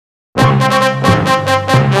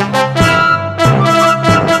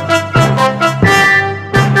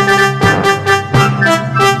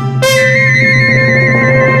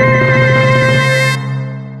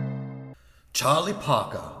Cholly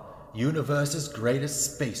Parker, universe's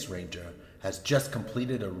greatest space ranger, has just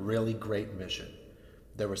completed a really great mission.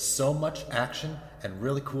 There was so much action and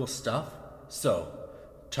really cool stuff. So,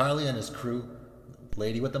 Charlie and his crew,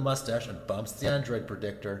 Lady with the Mustache and Bumps the Android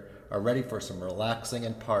Predictor, are ready for some relaxing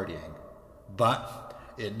and partying. But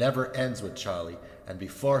it never ends with Charlie, and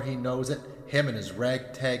before he knows it, him and his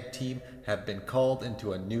ragtag team have been called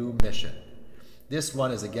into a new mission. This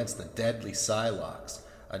one is against the deadly Psylocks,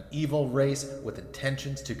 an evil race with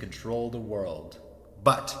intentions to control the world.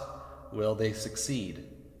 But will they succeed?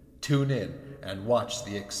 Tune in and watch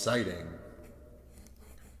the exciting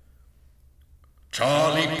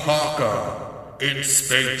Cholly Parker in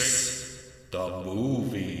Space, the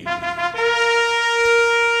movie.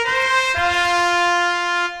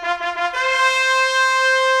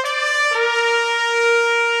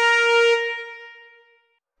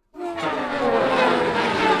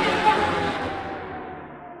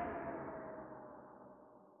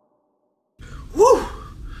 Woo!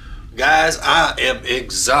 Guys, I am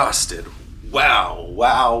exhausted. Wow.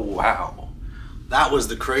 That was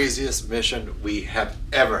the craziest mission we have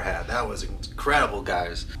ever had. That was incredible,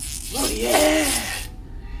 guys. Oh yeah!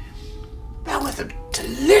 That was a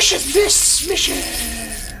delicious mission!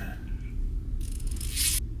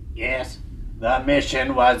 Yes, the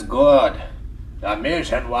mission was good. That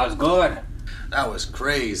was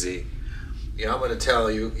crazy. Yeah, I'm gonna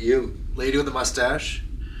tell you, Lady with the Mustache,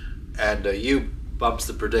 and you, Bumps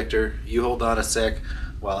the Predictor, you hold on a sec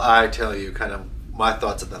while I tell you kind of my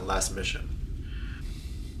thoughts of that last mission.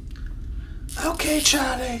 Okay,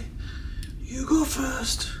 Charlie, you go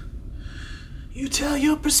first. You tell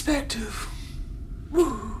your perspective.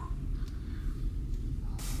 Woo!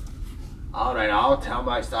 Alright, I'll tell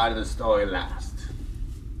my side of the story last.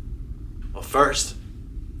 Well, first,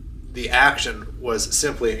 the action was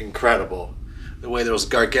simply incredible. The way those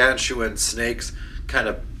gargantuan snakes kind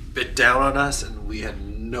of bit down on us and we had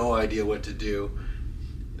no idea what to do.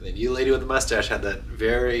 And then you, Lady with the Mustache, had that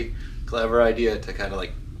very clever idea to kind of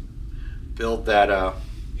like build that,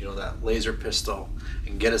 that laser pistol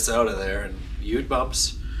and get us out of there. And you,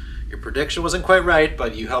 Bumps, your prediction wasn't quite right,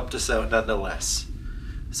 but you helped us out nonetheless.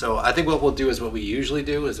 So I think what we'll do is what we usually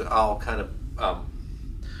do is I'll kind of,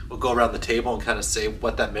 we'll go around the table and kind of say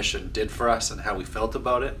what that mission did for us and how we felt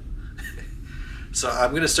about it. So I'm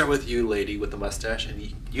going to start with you, Lady with the Mustache,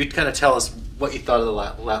 and you kind of tell us what you thought of the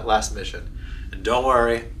last mission. And don't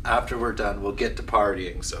worry, after we're done, we'll get to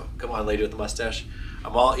partying. So come on, Lady with the Mustache.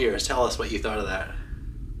 I'm all ears. Tell us what you thought of that.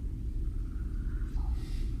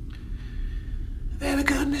 Very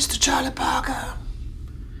good, Mr. Cholly Parker.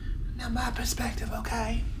 Now my perspective,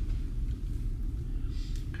 okay?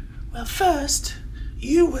 Well, first,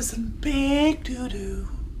 you was in big doo-doo.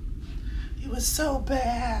 It was so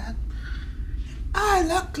bad. I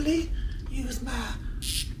luckily used my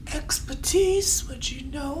expertise, which you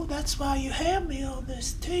know, that's why you have me on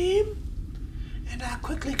this team. And I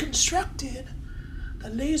quickly constructed the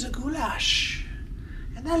laser goulash.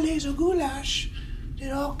 And that laser goulash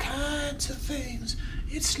did all kinds of things.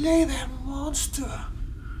 It slay that monster.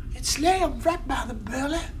 It slay him right by the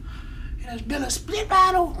belly. And his belly split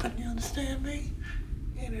right open, you understand me?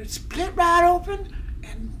 And it split right open,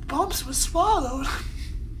 and Bumps was swallowed.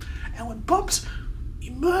 And when Bumps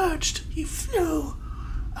emerged, he flew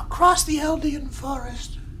across the Eldian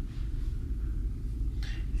forest.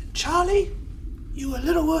 And Charlie, you were a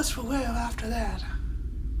little worse for wear after that.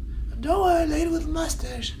 But don't worry, Lady with the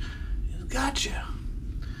Mustache, he's got you.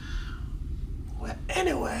 Well,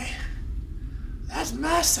 anyway, that's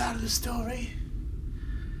my side of the story.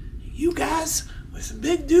 You guys with some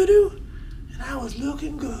big doo-doo, and I was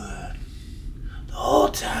looking good. The whole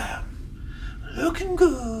time, looking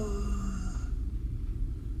good.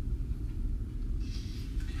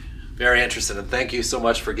 Very interesting, and thank you so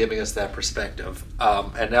much for giving us that perspective.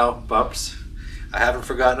 And now, Bumps, I haven't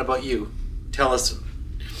forgotten about you. Tell us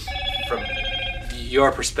from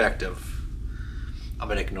your perspective. I'm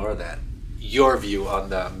going to ignore that. Your view on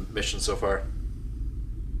the mission so far.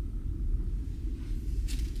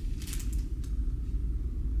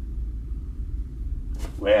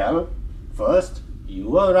 Well, first, you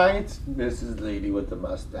were right, Mrs. Lady with the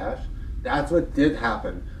Mustache. That's what did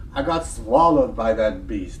happen. I got swallowed by that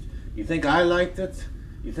beast. You think I liked it?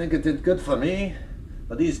 You think it did good for me?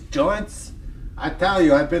 But these joints, I tell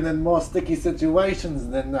you, I've been in more sticky situations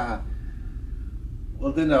than a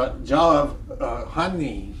jar of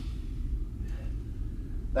honey.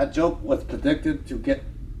 That joke was predicted to get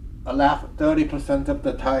I laugh 30% of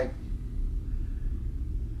the time.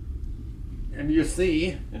 And you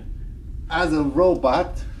see, as a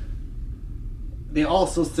robot, they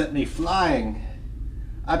also sent me flying.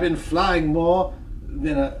 I've been flying more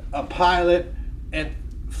than a pilot at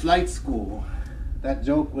flight school. That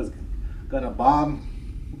joke was gonna bomb.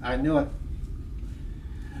 I knew it.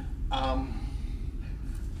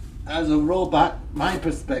 As a robot, my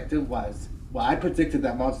perspective was, well, I predicted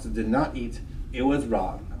that monster did not eat. It was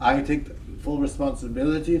wrong. I take full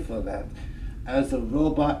responsibility for that. As a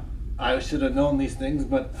robot, I should have known these things,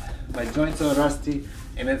 but my joints are rusty,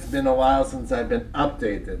 and it's been a while since I've been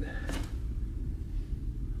updated.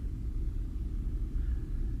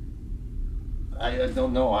 I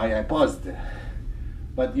don't know, I paused.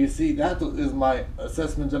 But you see, that is my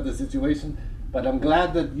assessment of the situation. But I'm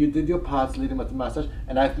glad that you did your parts leading with the mustache.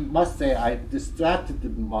 And I must say, I distracted the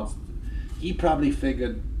monster. He probably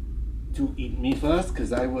figured to eat me first,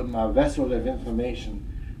 because I was my vessel of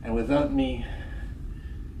information. And without me,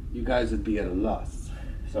 you guys would be at a loss.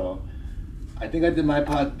 So I think I did my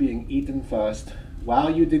part being eaten first. While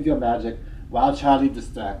you did your magic, while Charlie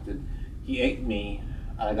distracted, he ate me.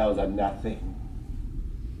 And I was a nothing.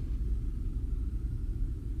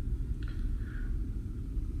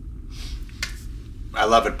 I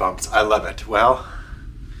love it, Bumps. I love it. Well,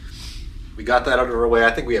 we got that out of our way.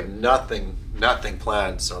 I think we have nothing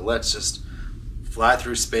planned. So let's just fly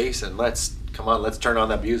through space and let's turn on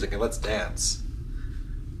that music and let's dance.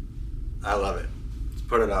 I love it. Let's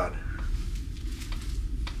put it on.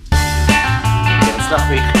 Can't stop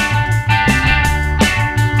me.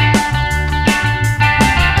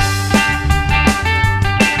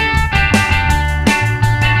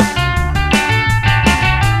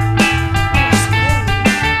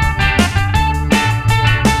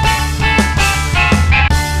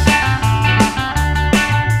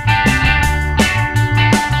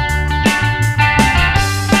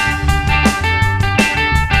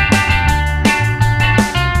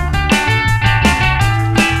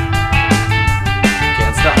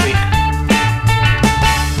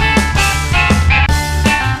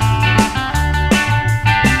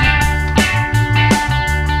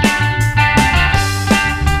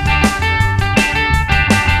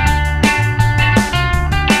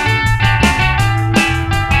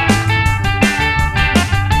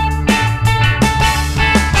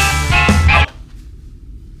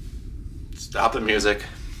 Stop the music.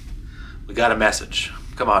 We got a message.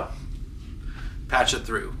 Come on. Patch it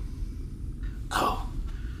through. Oh,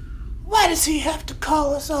 why does he have to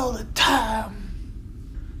call us all the time?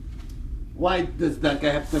 Why does that guy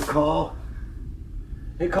have to call?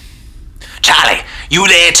 Charlie, you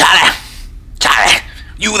there, Charlie? Charlie,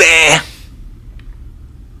 you there?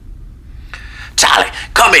 Charlie,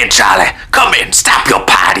 come in, Charlie. Come in. Stop your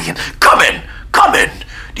partying. Come in. Come in.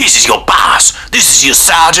 This is your boss. This is your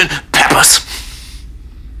Sergeant Peppers.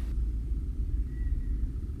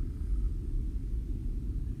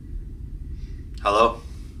 Hello?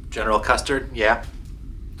 General Custard? Yeah?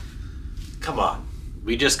 Come on.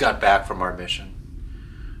 We just got back from our mission.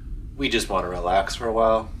 We just want to relax for a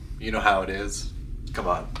while. You know how it is. Come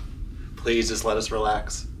on. Please just let us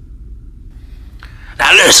relax.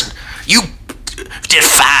 Now listen, you did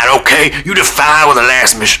fine, okay? You did fine with the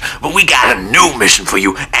last mission, but we got a new mission for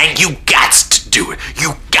you, and you gots to do it.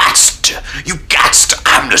 You gots to.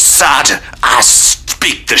 I'm the sergeant. I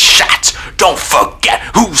speak the shots. Don't forget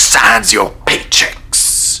who signs your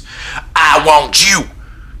paychecks. I want you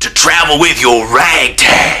to travel with your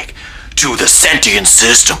ragtag to the sentient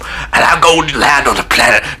system, and I'll go land on the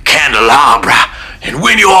planet Candelabra. And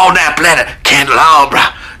when you're on that planet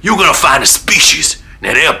Candelabra, you're gonna find a species.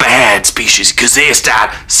 Now they're a bad species because they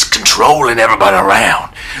start controlling everybody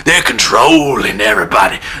around. They're controlling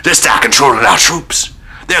everybody. They start controlling our troops.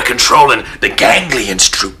 They're controlling the Ganglions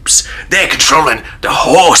troops. They're controlling the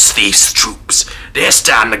horse thieves troops. They're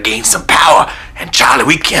starting to gain some power. And Charlie,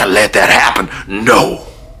 we can't let that happen. No.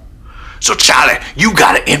 So Charlie, you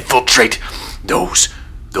gotta infiltrate those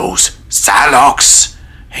Psylocks,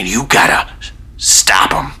 and you gotta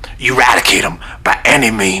stop them, eradicate them by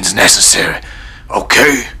any means necessary.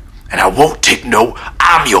 Okay? And I won't take no.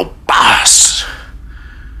 I'm your boss.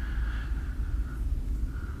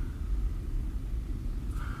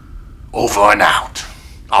 Over and out.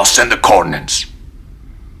 I'll send the coordinates.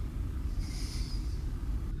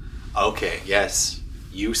 Okay, yes.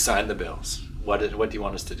 You signed the bills. What do you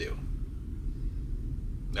want us to do?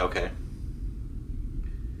 Okay.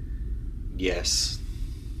 Yes.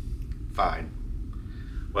 Fine.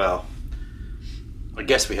 Well, I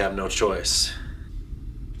guess we have no choice.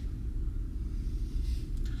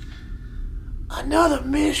 Another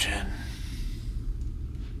mission.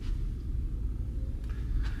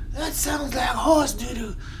 That sounds like horse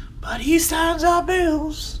doo-doo, but he signs our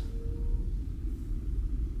bills.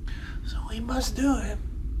 So we must do it.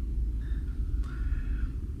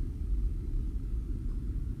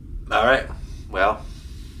 Alright, well,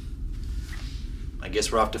 I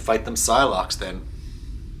guess we're off to fight them Psylocks then.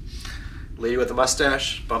 Lady with the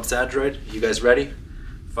mustache, Bumps Android, you guys ready?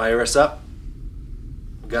 Fire us up.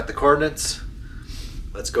 We got the coordinates.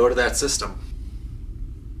 Let's go to that system.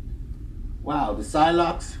 Wow, the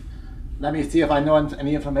Psylocks? Let me see if I know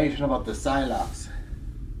any information about the Psylocks.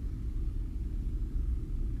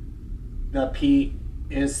 The P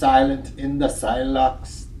is silent in the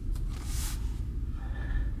Psylocks.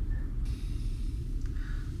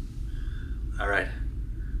 Alright,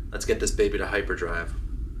 let's get this baby to hyperdrive.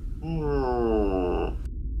 Oh,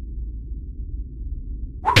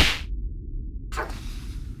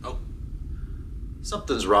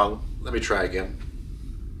 something's wrong. Let me try again.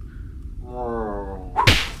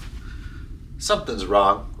 Something's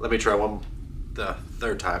wrong. Let me try the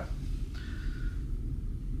third time.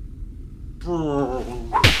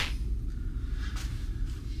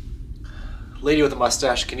 Lady with a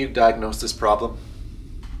mustache, can you diagnose this problem?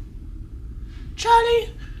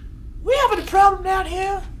 Charlie, we having a problem down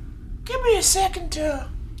here. Give me a second to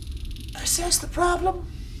assess the problem.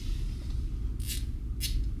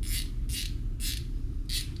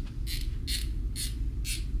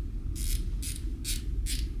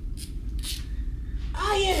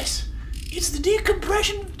 Ah yes, it's the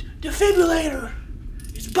decompression defibrillator.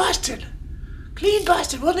 It's busted. Clean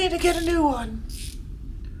busted. We'll need to get a new one.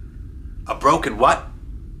 A broken what?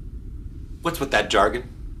 What's with that jargon?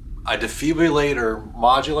 A defibrillator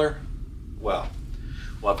modular? Well,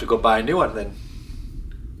 we'll have to go buy a new one then.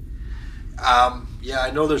 Yeah,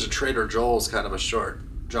 I know there's a Trader Joel's kind of a short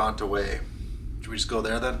jaunt away. Should we just go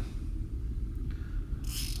there then?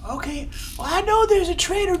 Okay, well I know there's a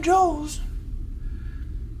Trader Joel's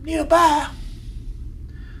nearby.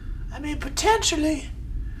 I mean, potentially,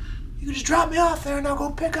 you could just drop me off there and I'll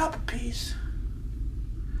go pick up a piece.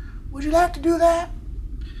 Would you like to do that?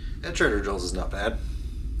 Yeah, Trader Joel's is not bad.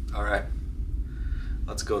 Alright,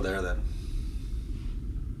 let's go there then.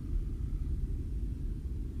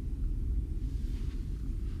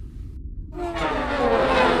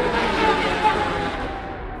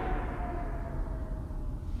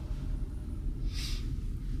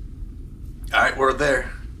 Alright, we're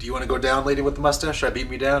there. Do you want to go down, lady with the mustache? Should I beat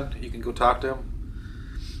me down? You can go talk to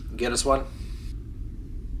him. Get us one.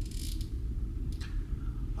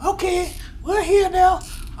 Okay, we're here now.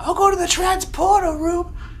 I'll go to the transporter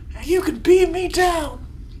room and you can beam me down.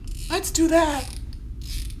 Let's do that.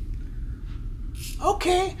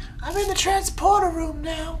 Okay, I'm in the transporter room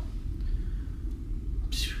now.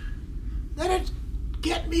 Let it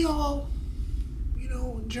get me all,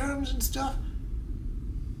 germs and stuff.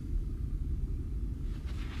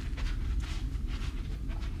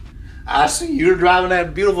 I see you're driving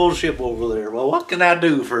that beautiful ship over there. Well, what can I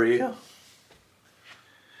do for you?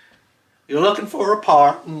 You're looking for a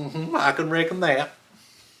part? I can reckon that.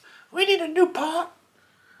 We need a new part.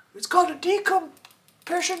 It's called a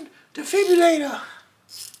decompression defibrillator.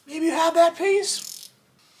 Maybe you have that piece?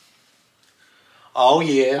 Oh,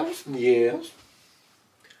 yes, yes.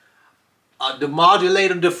 A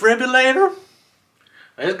demodulator defibrillator?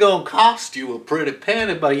 It's gonna cost you a pretty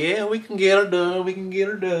penny, but yeah, we can get her done. We can get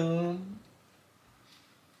her done.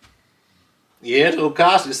 Yeah, it'll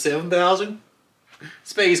cost you 7,000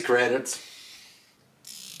 space credits.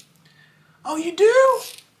 Oh, you do?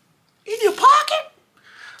 In your pocket?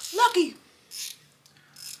 Lucky.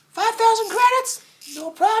 5,000 credits?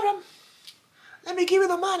 No problem. Let me give you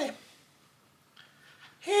the money.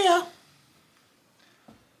 Here.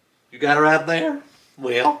 You got it right there?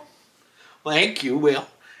 Well, thank you. Well,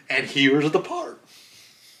 and here's the part.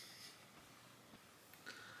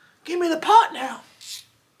 Give me the part now.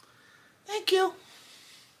 Thank you.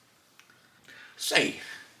 Say,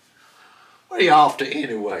 where are you off to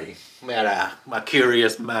anyway? May my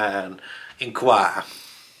curious mind inquire.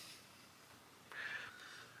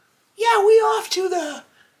 Yeah, we off to the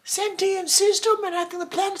sentient system, and I think the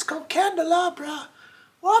planet's called Candelabra.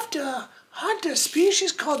 We're off to hunt a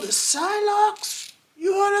species called the Psylocks.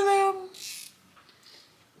 You heard of them?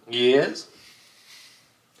 Yes?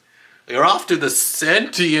 You're off to the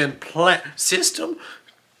sentient system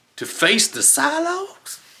to face the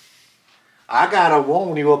Psylocks? I gotta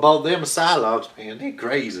warn you about them Psylocks, man. They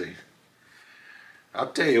crazy.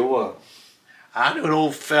 I'll tell you what. I knew an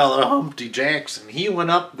old fella, Humpty Jackson. He went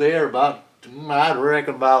up there about, I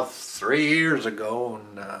reckon, about 3 years ago,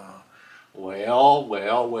 and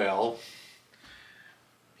well.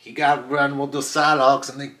 He got run with the Psylocks,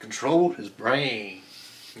 and they controlled his brain.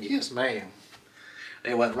 Yes, ma'am.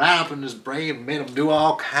 They went right up in his brain and made him do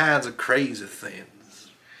all kinds of crazy things.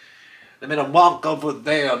 They made him walk over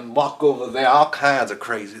there and walk over there, all kinds of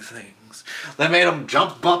crazy things. They made him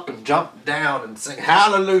jump up and jump down and sing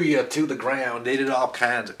hallelujah to the ground. They did all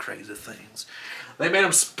kinds of crazy things. They made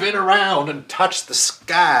him spin around and touch the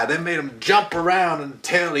sky. They made him jump around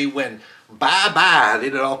until he went bye-bye. They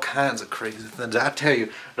did all kinds of crazy things. I tell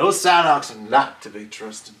you, those Psylocks are not to be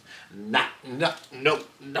trusted. Not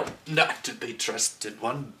to be trusted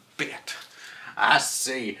one bit. I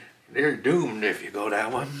say they're doomed if you go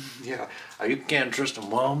that one. Yeah, you can't trust them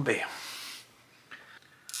one bit.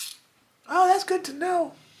 Oh, that's good to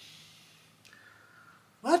know.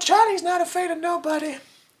 Well, Charlie's not afraid of nobody.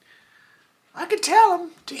 I could tell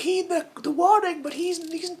him to heed the warning, but he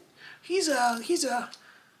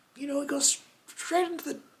goes straight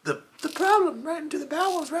into the problem, right into the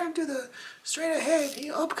bowels, right into the straight ahead.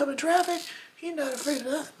 Upcoming traffic. He's not afraid of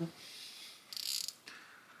nothing.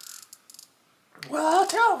 Well, I'll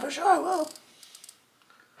tell him for sure. I will.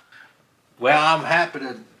 Well, I'm happy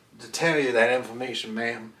to tell you that information,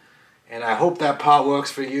 ma'am. And I hope that part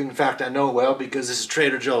works for you. In fact, I know it will, because this is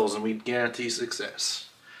Trader Joe's and we guarantee success.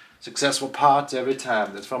 Successful parts every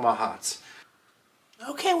time. That's from our hearts.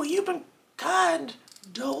 Okay, well, you've been kind,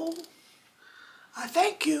 Dole. I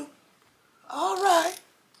thank you. All right.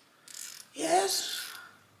 Yes.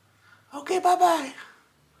 Okay, bye-bye.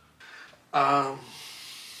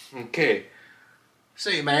 Okay.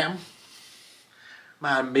 Say, ma'am.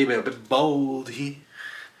 Mine may be a bit bold here,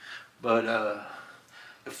 but,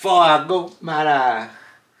 before I go, might I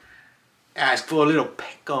ask for a little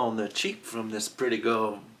peck on the cheek from this pretty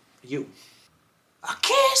girl, you? A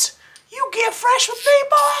kiss? You get fresh with me,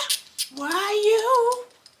 boy? Why, you?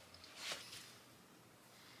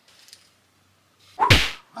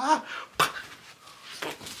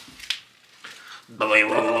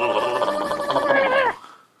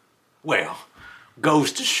 Well,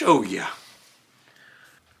 goes to show ya.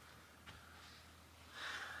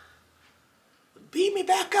 Beat me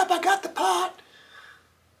back up, I got the pot.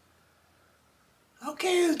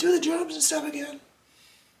 Okay, let's do the drums and stuff again.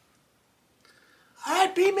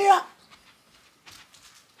 Alright, beat me up.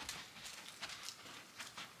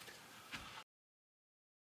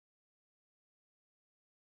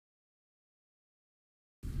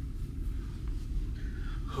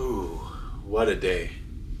 Ooh, what a day.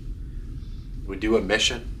 We do a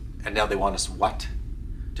mission, and now they want us what?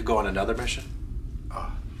 To go on another mission?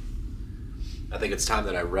 Oh. I think it's time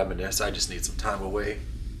that I reminisce. I just need some time away.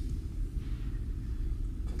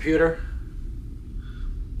 Computer,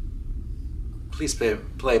 please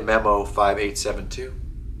play Memo 5872.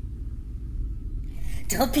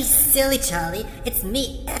 Don't be silly, Charlie. It's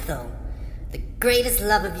me, Ethel. The greatest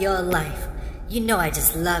love of your life. You know I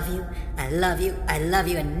just love you. I love you. I love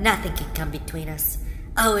you, and nothing can come between us.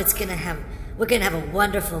 Oh, we're gonna have a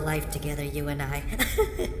wonderful life together, you and I.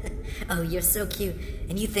 Oh, you're so cute,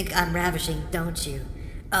 and you think I'm ravishing, don't you?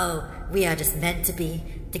 Oh, we are just meant to be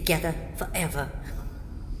together forever.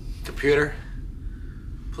 Computer,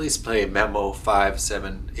 please play Memo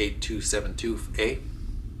 578272A.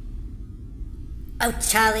 Oh,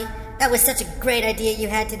 Charlie, that was such a great idea you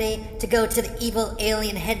had today to go to the evil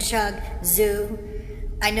alien hedgehog zoo.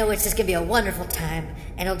 I know it's just gonna be a wonderful time,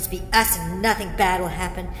 and it'll just be us and nothing bad will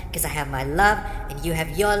happen, because I have my love, and you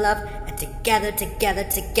have your love, and together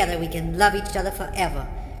we can love each other forever.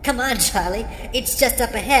 Come on, Charlie, it's just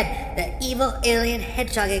up ahead, the evil alien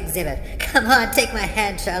hedgehog exhibit. Come on, take my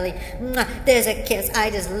hand, Charlie. Mwah, there's a kiss.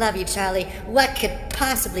 I just love you, Charlie. What could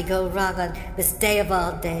possibly go wrong on this day of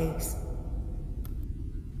all days?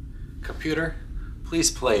 Computer,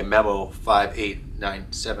 please play Memo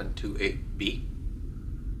 589728B.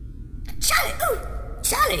 Charlie, oh,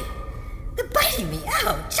 Charlie, they're biting me.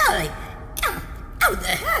 Ow, Charlie. Ow, ow, the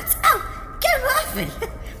hurts. Ow, get them off me.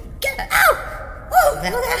 Get them, ow. Whoa,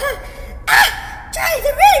 that hurt. Ah, Charlie,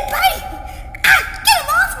 they're really biting me. Ah, get them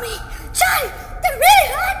off me. Charlie, they're really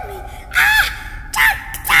hurting me. Ah,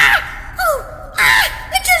 oh,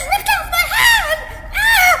 they just ripped off my hand.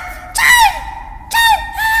 Ah, Charlie,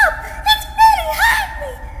 help. It's really hurting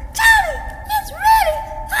me. Charlie, it's really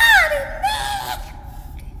hurting me.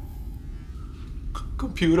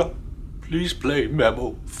 Computer, please play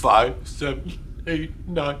Memo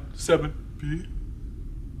 57897B.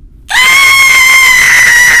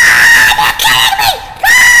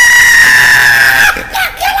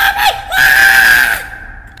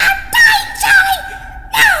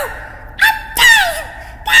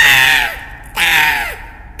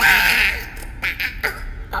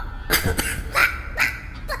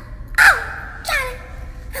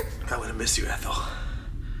 I'm gonna miss you, Ethel.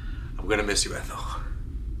 I'm gonna miss you, Ethel.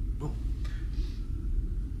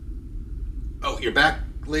 you're back,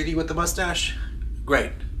 lady with the mustache?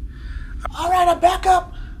 Great. Alright, I'm back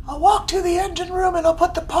up. I'll walk to the engine room and I'll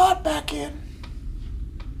put the pod back in.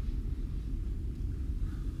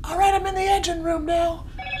 Alright, I'm in the engine room now.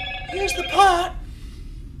 Here's the pod.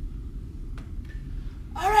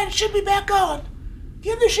 Alright, it should be back on.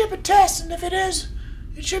 Give the ship a test, and if it is,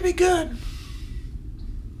 it should be good.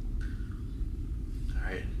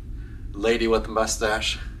 Alright, lady with the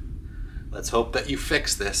mustache. Let's hope that you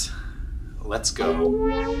fix this. Let's go.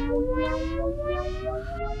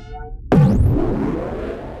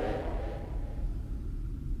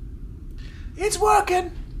 It's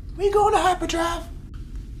working. We going to hyperdrive.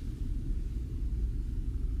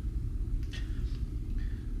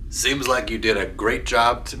 Seems like you did a great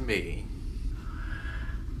job to me.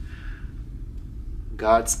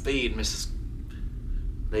 Godspeed, Mrs.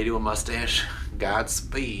 Lady with Mustache.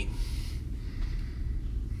 Godspeed.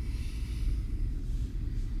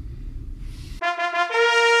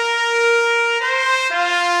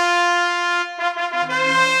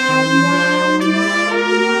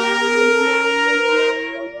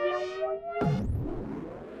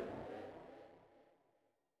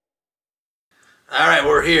 Alright,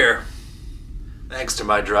 we're here. Thanks to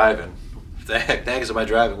my driving. Thanks to my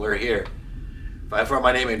driving, we're here. If I throw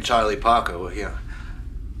my name in Cholly Parker, well, yeah.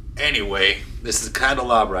 Anyway, this is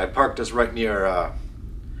Candelabra. I parked us right near a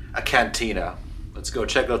cantina. Let's go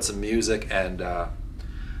check out some music and have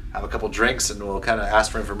a couple drinks, and we'll kind of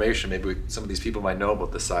ask for information. Maybe some of these people might know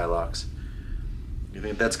about the Psylocks. You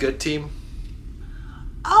think that's good, team?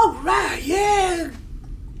 Alright, yeah.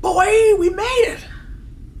 Boy, we made it.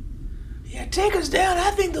 Yeah, take us down.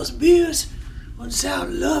 I think those beers would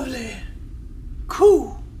sound lovely.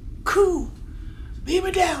 Cool, cool. Beam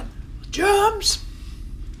me down. Germs.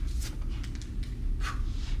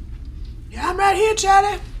 Yeah, I'm right here,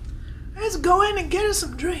 Charlie. Let's go in and get us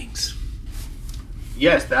some drinks.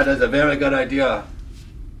 Yes, that is a very good idea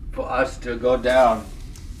for us to go down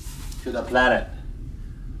to the planet.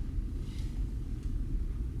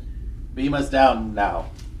 Beam us down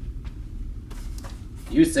now.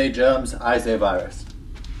 You say germs, I say virus.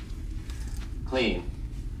 Clean.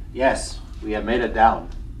 Yes, we have made it down.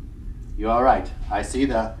 You are right. I see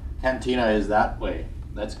the cantina is that way.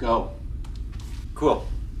 Let's go. Cool.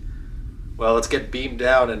 Well, let's get beamed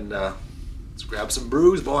down and let's grab some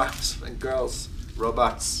brews, boys and girls,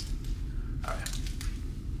 robots.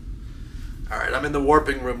 All right, I'm in the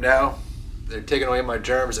warping room now. They're taking away my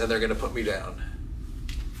germs and they're gonna put me down.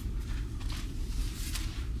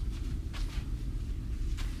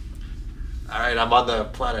 All right, I'm on the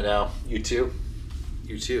planet now. You too?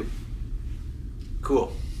 You too.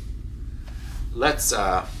 Cool. Let's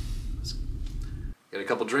get a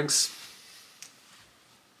couple drinks.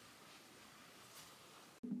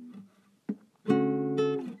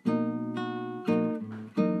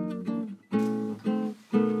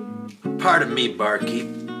 Pardon me, barkeep.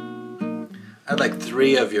 I'd like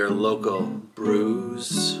 3 of your local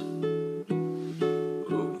brews.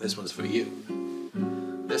 Ooh, this one's for you.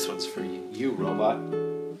 This one's for you, robot.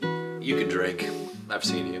 You can drink. I've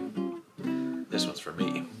seen you. This one's for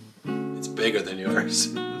me. It's bigger than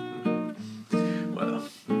yours. Well,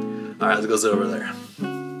 alright, let's go over there.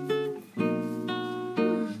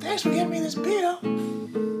 Thanks for getting me this beer.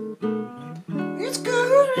 It's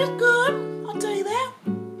good, it's good. I'll tell you that.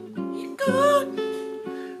 It's good.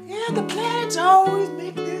 Yeah, the planets always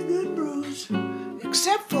make their good brews.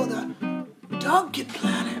 Except for the Donkey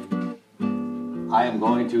Planet. I am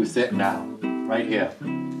going to sit now, right here.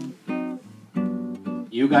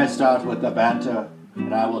 You guys start with the banter,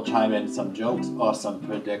 and I will chime in some jokes or some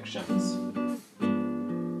predictions.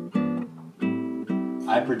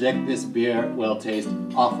 I predict this beer will taste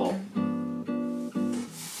awful.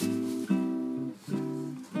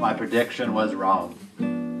 My prediction was wrong.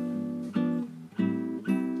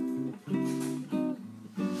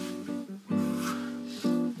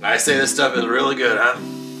 I say this stuff is really good, huh?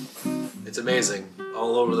 It's amazing.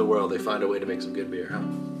 All over the world, they find a way to make some good beer, huh?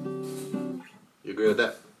 You agree with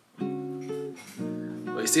that?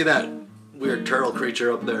 Well, you see that weird turtle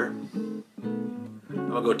creature up there? I'm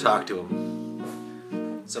gonna go talk to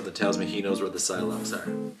him. Something tells me he knows where the Psylocks are.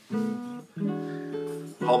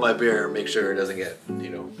 Hold my beer, make sure it doesn't get,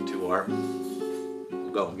 too warm.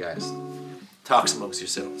 I'm going, guys. Talks amongst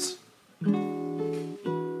yourselves.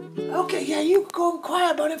 Okay, yeah, you go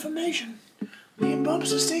inquire about information. Me and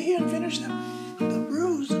Bumps will stay here and finish the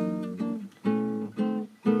brews.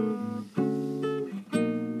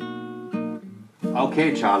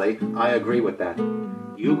 Okay, Charlie, I agree with that.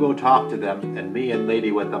 You go talk to them, and me and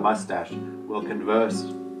Lady with the Mustache will converse.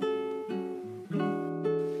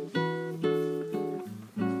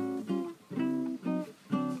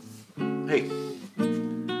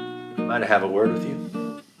 Mind to have a word with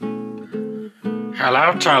you?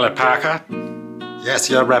 Hello, Cholly Parker.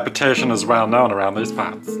 Yes, your reputation is well known around these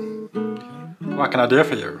parts. What can I do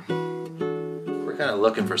for you? We're kind of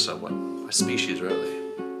looking for someone. A species, really.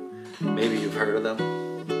 Maybe you've heard of them.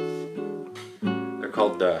 They're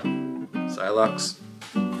called Psylocks.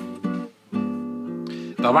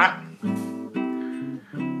 The what?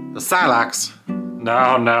 The Psylocks?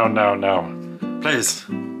 No. Please,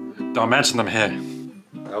 don't mention them here.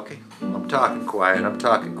 Okay, I'm talking quiet.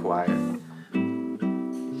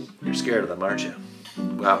 You're scared of them, aren't you?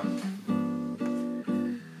 Well,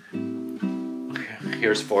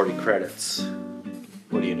 here's 40 credits.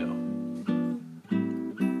 What do you know?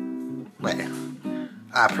 Well,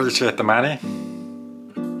 I appreciate the money.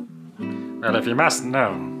 Well, if you must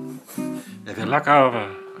know, if you look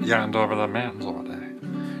over the mountains over there,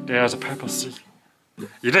 there's a purple sea.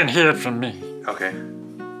 You didn't hear it from me. Okay.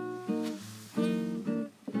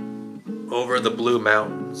 Over the blue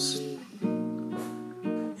mountains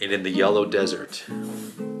and in the yellow desert,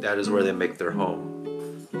 that is where they make their home.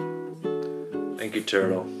 Thank you,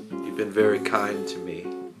 Turtle. You've been very kind to me.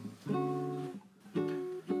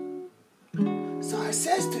 So I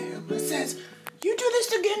says to him, I says, you do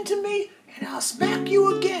this again to me, and I'll smack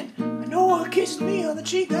you again. And no one kisses me on the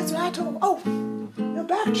cheek, that's what I told him. Oh, you're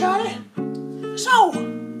back, Charlie? So,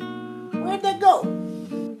 where'd they go?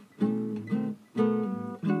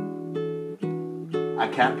 I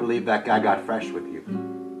can't believe that guy got fresh with you.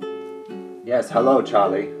 Yes, hello,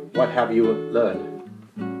 Charlie. What have you learned?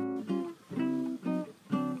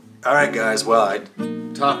 Alright, guys, well, I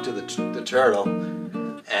talked to the turtle,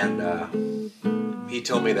 and he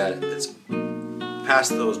told me that it's past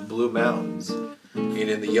those blue mountains, and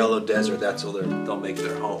in the yellow desert, that's where they'll make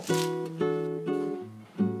their home.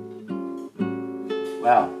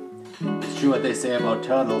 Well, it's true what they say about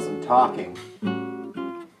turtles and talking.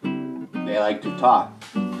 They like to talk.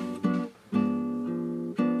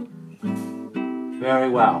 Very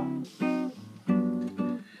well.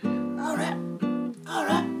 Alright.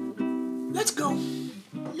 Let's go.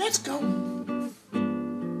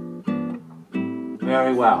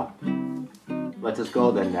 Very well. Let us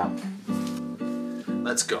go then now.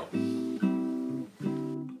 Let's go.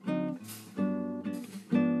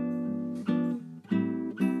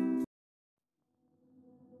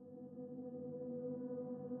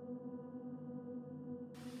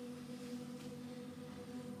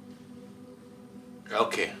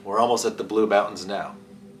 Okay, we're almost at the Blue Mountains now.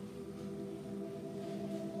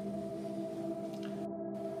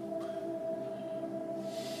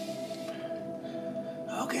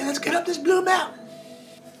 Okay, let's get up this blue mountain.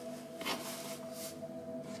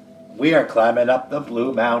 We are climbing up the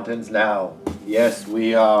Blue Mountains now. Yes,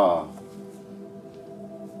 we are.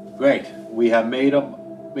 Great. We have made it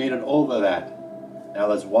over that. Now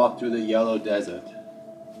let's walk through the yellow desert.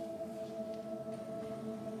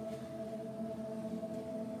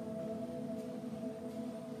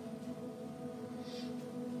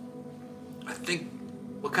 I think,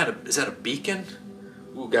 what kind of, is that a beacon?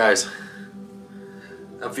 Ooh, guys,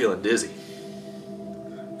 I'm feeling dizzy.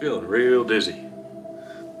 Feeling real dizzy.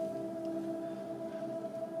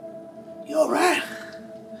 You alright?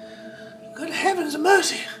 Good heavens of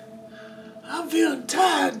mercy. I'm feeling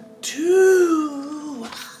tired too.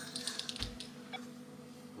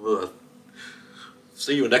 Well,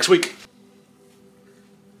 see you next week.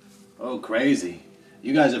 Oh, crazy.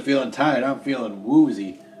 You guys are feeling tired. I'm feeling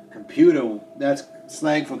woozy. Computer, that's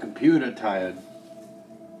slang for computer tired.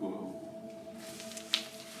 Whoa.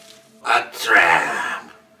 A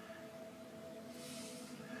trap.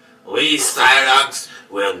 We Psylocks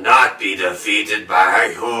will not be defeated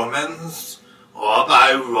by humans or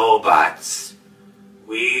by robots.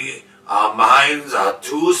 Our minds are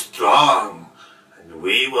too strong, and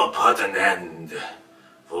we will put an end.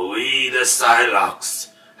 For we, the Psylocks,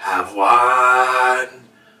 have one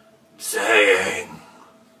saying: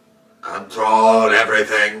 control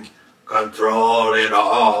everything, control it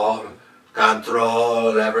all,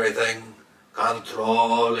 control everything,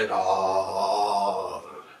 control it all.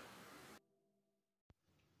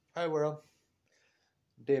 Hi, world.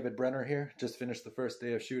 David Brenner here. Just finished the first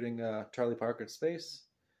day of shooting Cholly Parker in space.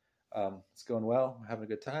 It's going well. I'm having a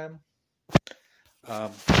good time.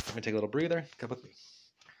 I'm going to take a little breather. Come with me.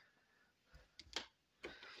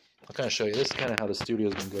 I'll kind of show you. This is kind of how the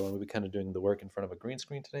studio's been going. We'll be kind of doing the work in front of a green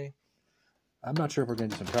screen today. I'm not sure if we're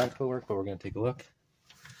going to do some practical work, but we're going to take a look.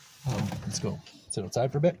 Let's go sit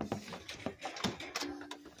outside for a bit.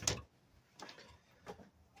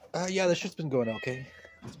 Yeah, the shoot's been going okay.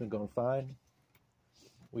 It's been going fine.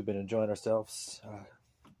 We've been enjoying ourselves.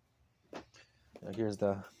 Here's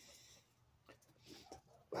the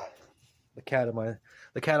The cat of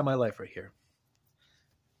my life right here.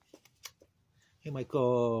 Hey,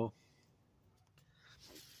 Michael.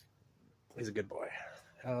 He's a good boy.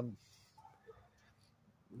 A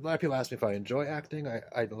lot of people ask me if I enjoy acting. I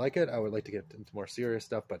like it. I would like to get into more serious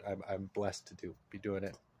stuff, but I'm blessed to be doing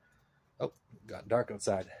it. Oh, got dark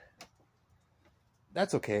outside.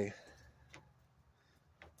 That's okay.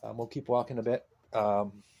 We'll keep walking a bit. I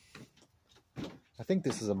think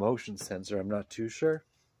this is a motion sensor. I'm not too sure.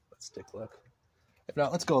 Let's take a look. If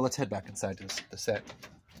not, let's go. Let's head back inside to the set.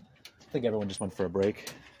 I think everyone just went for a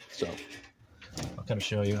break. So I'll kind of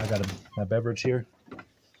show you. I got my beverage here.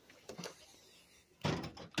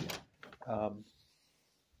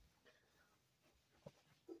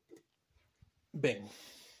 Bing.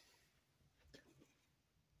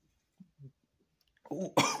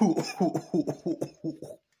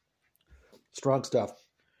 Strong stuff.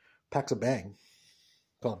 Packs a bang.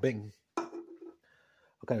 Call it Bing.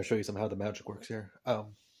 I'll kind of show you how the magic works here.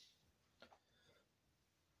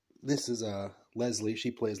 This is Leslie. She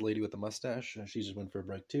plays Lady with the Mustache. She just went for a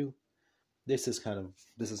break too. This is her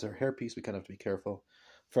hairpiece. We kind of have to be careful.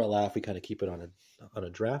 For a laugh, we kind of keep it on a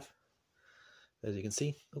draft. As you can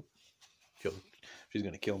see. Oh, she's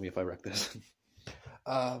gonna kill me if I wreck this.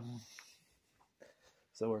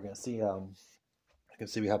 So we're gonna see. You can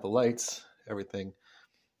see we have the lights, everything.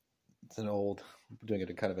 It's we're doing it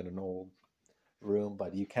in kind of in an old room,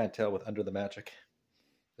 but you can't tell with Under the Magic.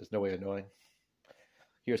 There's no way of knowing.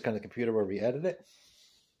 Here's kind of the computer where we edit it.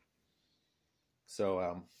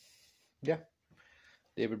 So, yeah.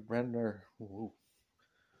 David Brenner. Ooh.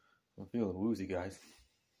 I'm feeling woozy, guys.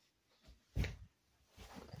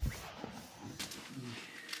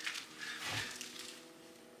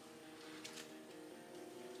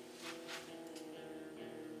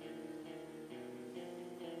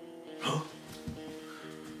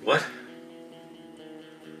 What?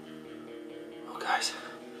 Oh, guys.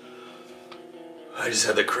 I just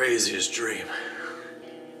had the craziest dream.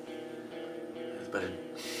 But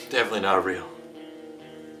it's definitely not real.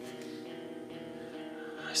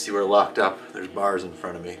 I see we're locked up. There's bars in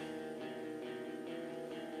front of me.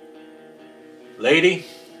 Lady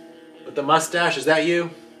with the mustache, is that you?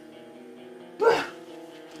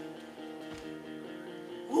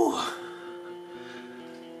 Ooh.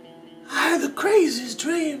 I had the craziest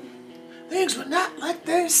dream. Things were not like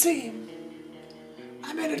they seem.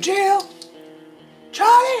 I'm in a jail.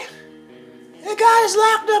 Charlie, the guy is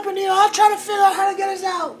locked up in here. I'll try to figure out how to get us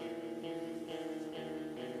out.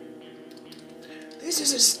 This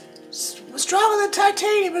is stronger than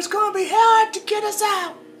titanium. It's going to be hard to get us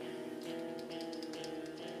out.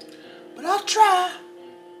 But I'll try.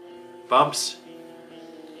 Bumps,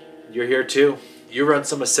 you're here too. You run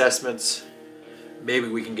some assessments. Maybe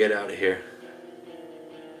we can get out of here.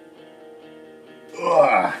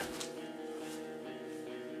 Ugh.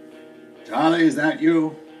 Charlie, is that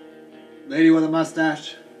you? Lady with a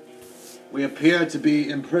mustache? We appear to be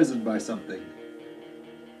imprisoned by something.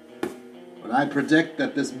 But I predict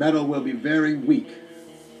that this metal will be very weak.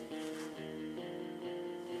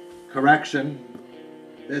 Correction.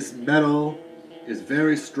 This metal is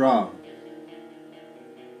very strong.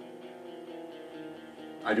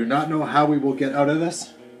 I do not know how we will get out of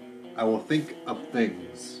this. I will think of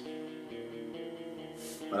things.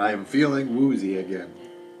 But I am feeling woozy again.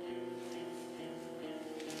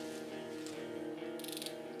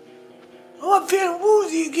 Oh, I'm feeling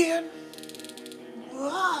woozy again.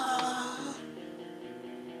 Ah.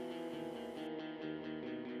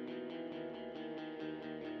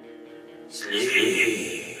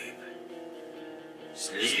 Sleep.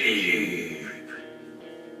 Sleep.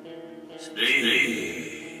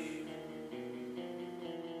 Sleep.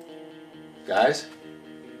 Guys?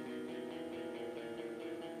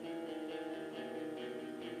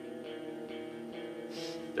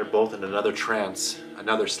 They're both in another trance,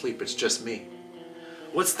 another sleep. It's just me.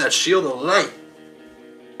 What's that shield of light?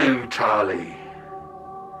 Oh, Charlie,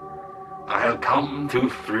 I have come to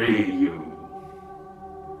free you.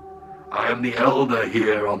 I am the elder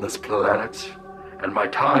here on this planet, and my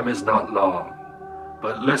time is not long.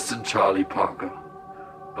 But listen, Cholly Parker.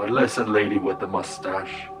 But listen, Lady with the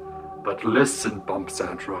Mustache. But listen, Bumps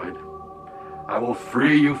Android. I will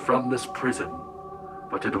free you from this prison,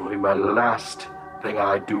 but it will be my last thing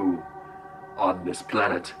I do on this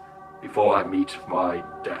planet before I meet my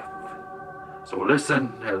death. So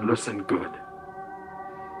listen, and listen good.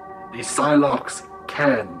 These Psylocks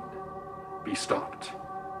can be stopped.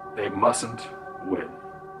 They mustn't win.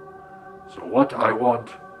 So what I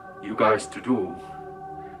want you guys to do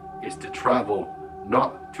is to travel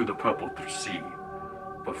not to the Purple Sea,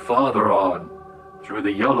 but farther on through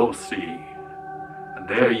the Yellow Sea. And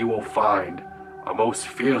there you will find a most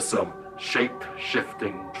fearsome,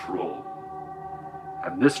 shape-shifting troll.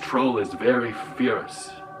 And this troll is very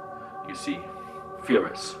fierce. You see,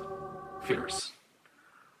 fierce.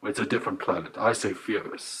 It's a different planet. I say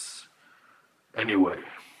fierce. Anyway,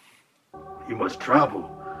 you must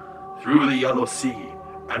travel through the Yellow Sea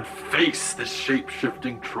and face this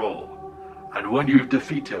shape-shifting troll. And when you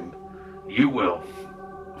defeat him, you will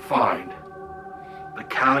find the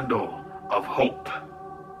candle of hope.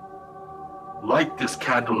 Light this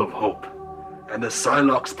candle of hope, and the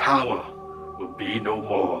Psylocke's power will be no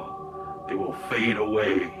more. They will fade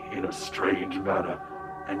away in a strange manner,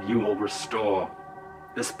 and you will restore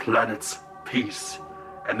this planet's peace,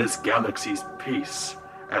 and this galaxy's peace,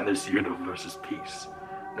 and this universe's peace.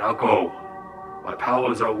 Now go. My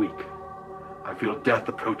powers are weak. I feel death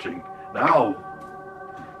approaching. Now!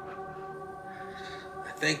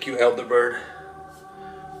 Thank you, Elderbird,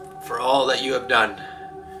 for all that you have done.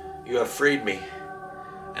 You have freed me,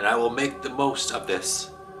 and I will make the most of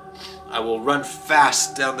this. I will run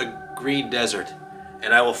fast down the green desert,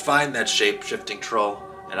 and I will find that shape-shifting troll,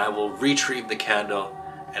 and I will retrieve the candle,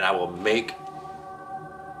 and I will make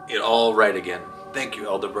it all right again. Thank you,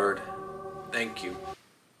 Elderbird. Thank you.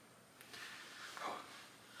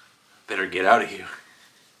 Better get out of here.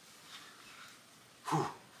 Whew.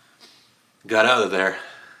 Got out of there.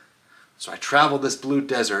 So I traveled this blue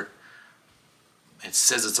desert. It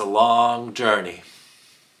says it's a long journey.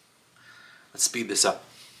 Let's speed this up.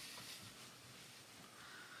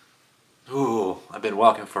 Ooh, I've been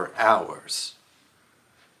walking for hours.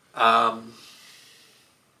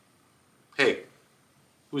 Hey,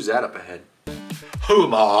 who's that up ahead? Who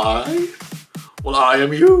am I? Well, I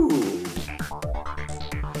am you.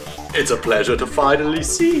 It's a pleasure to finally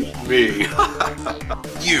see me.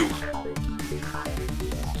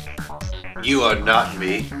 You are not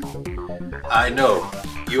me. I know.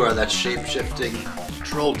 You are that shape-shifting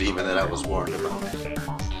troll demon that I was warned about.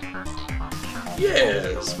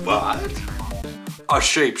 Yes, but a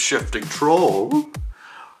shape-shifting troll?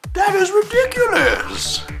 That is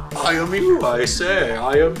ridiculous. I am you, I say.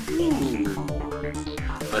 I am you.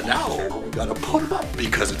 But now we gotta put him up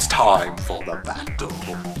because it's time for the battle.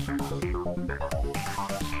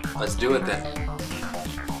 Let's do it then.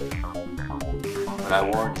 But I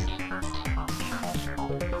warn you.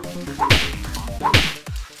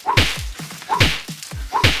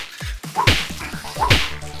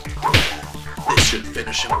 This should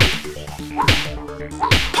finish him.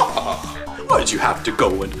 Why'd you have to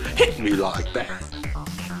go and hit me like that?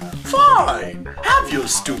 Fine, have your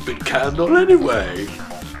stupid candle anyway.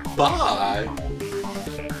 Bye.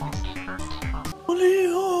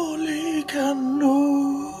 Holy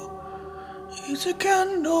candle, it's a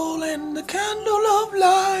candle and the candle of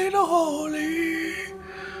light.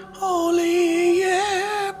 Holy,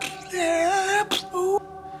 yeah. Ooh.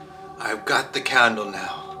 I've got the candle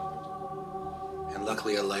now. And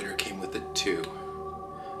luckily a lighter came with it too.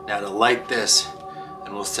 Now to light this,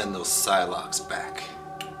 and we'll send those Psylocks back.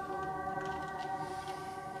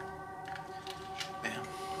 Bam.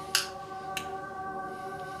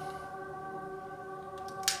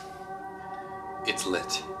 It's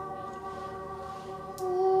lit.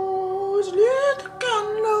 Oh, it's lit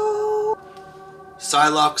candle.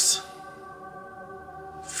 Psylocks,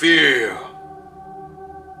 fear.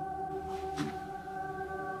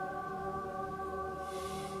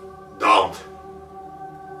 Don't.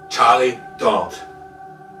 Charlie, don't.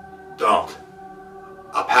 Don't.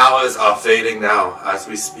 Our powers are fading now as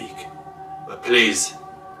we speak. But please,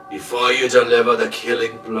 before you deliver the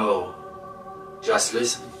killing blow, just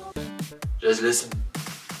listen. Just listen.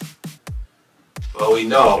 For we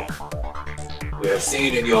know, we have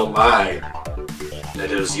seen in your mind that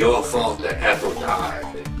it was your fault that Ethel died.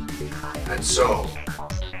 And so,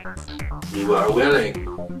 we were willing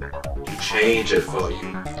to change it for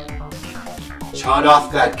you. Turn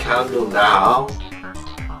off that candle now.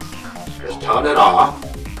 Just turn it off.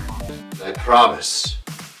 And I promise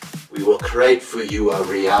we will create for you a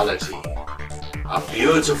reality. A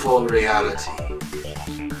beautiful reality.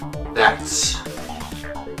 That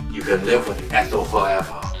you can live with Ethel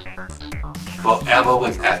forever. Forever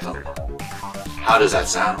with Ethel. How does that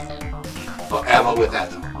sound? Forever with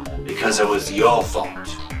Ethel. Because it was your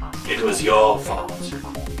fault. It was your fault.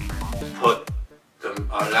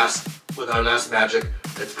 With our last magic,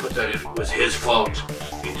 let's put that it was his fault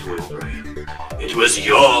into his brain. It was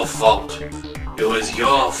your fault. It was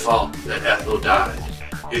your fault that Ethel died.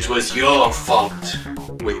 It was your fault.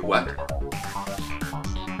 Wait, what?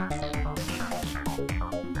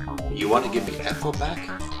 You want to give me Ethel back?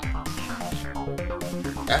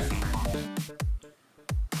 Ethel?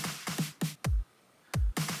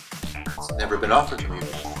 never been offered to me.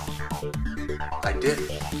 I did.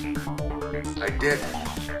 I did.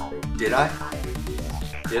 Did I?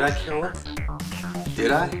 Did I kill her?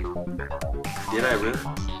 Did I? Did I really?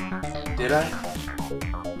 Did I?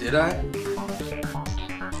 Did I?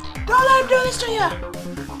 Don't let him do this to you.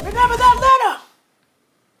 Remember that letter?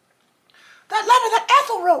 That letter that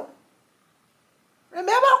Ethel wrote.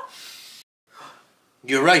 Remember?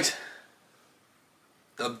 You're right.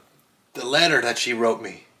 The letter that she wrote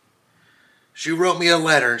me. She wrote me a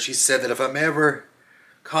letter and she said that if I'm ever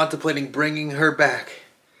contemplating bringing her back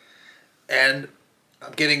and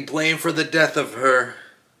I'm getting blamed for the death of her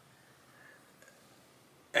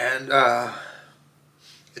and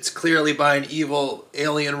it's clearly by an evil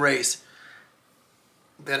alien race,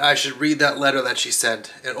 that I should read that letter that she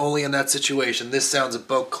sent, and only in that situation. This sounds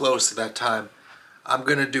about close to that time. I'm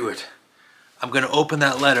gonna do it. I'm gonna open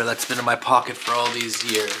that letter that's been in my pocket for all these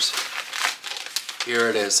years. Here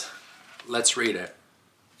it is. Let's read it.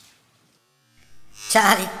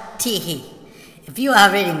 Charlie Teehee, if you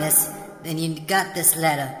are reading this, then you got this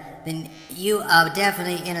letter, then you are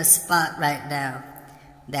definitely in a spot right now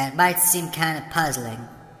that might seem kind of puzzling.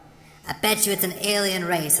 I bet you it's an alien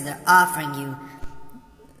race and they're offering you...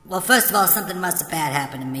 Well, first of all, something must have bad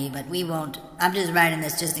happened to me, but we won't... I'm just writing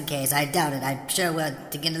this just in case. I doubt it. I'm sure we're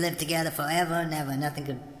going to live together forever and ever. Nothing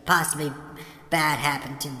could possibly bad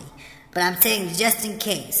happen to me. But I'm saying just in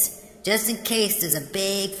case there's a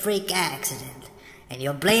big freak accident, and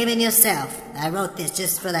you're blaming yourself. I wrote this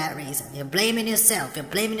just for that reason. You're blaming yourself. You're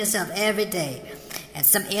blaming yourself every day. And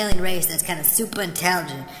some alien race that's kind of super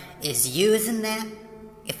intelligent is using that.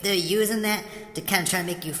 If they're using that to kind of try to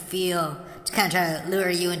make you feel, to kind of try to lure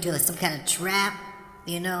you into some kind of trap,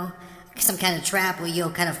 you know, some kind of trap where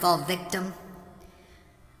you'll kind of fall victim,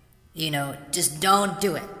 you know, just don't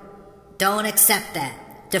do it. Don't accept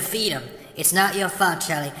that. Defeat them. It's not your fault,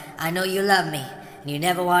 Charlie. I know you love me, and you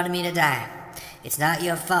never wanted me to die. It's not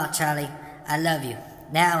your fault, Charlie. I love you,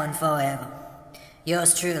 now and forever.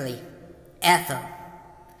 Yours truly, Ethel.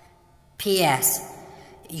 P.S.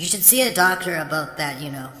 You should see a doctor about that, you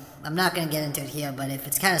know. I'm not going to get into it here, but if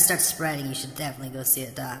it kind of starts spreading, you should definitely go see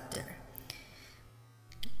a doctor.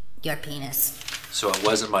 Your penis. So it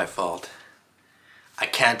wasn't my fault. I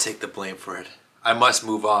can't take the blame for it. I must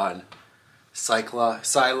move on.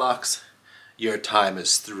 Psylocke, your time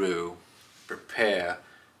is through. Prepare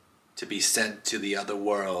to be sent to the other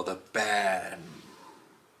world of bad.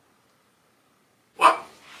 What?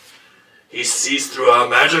 He sees through our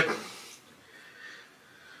magic?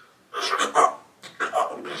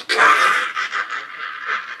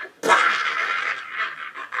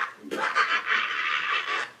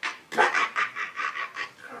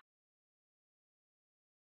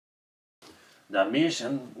 The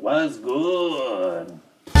mission was good.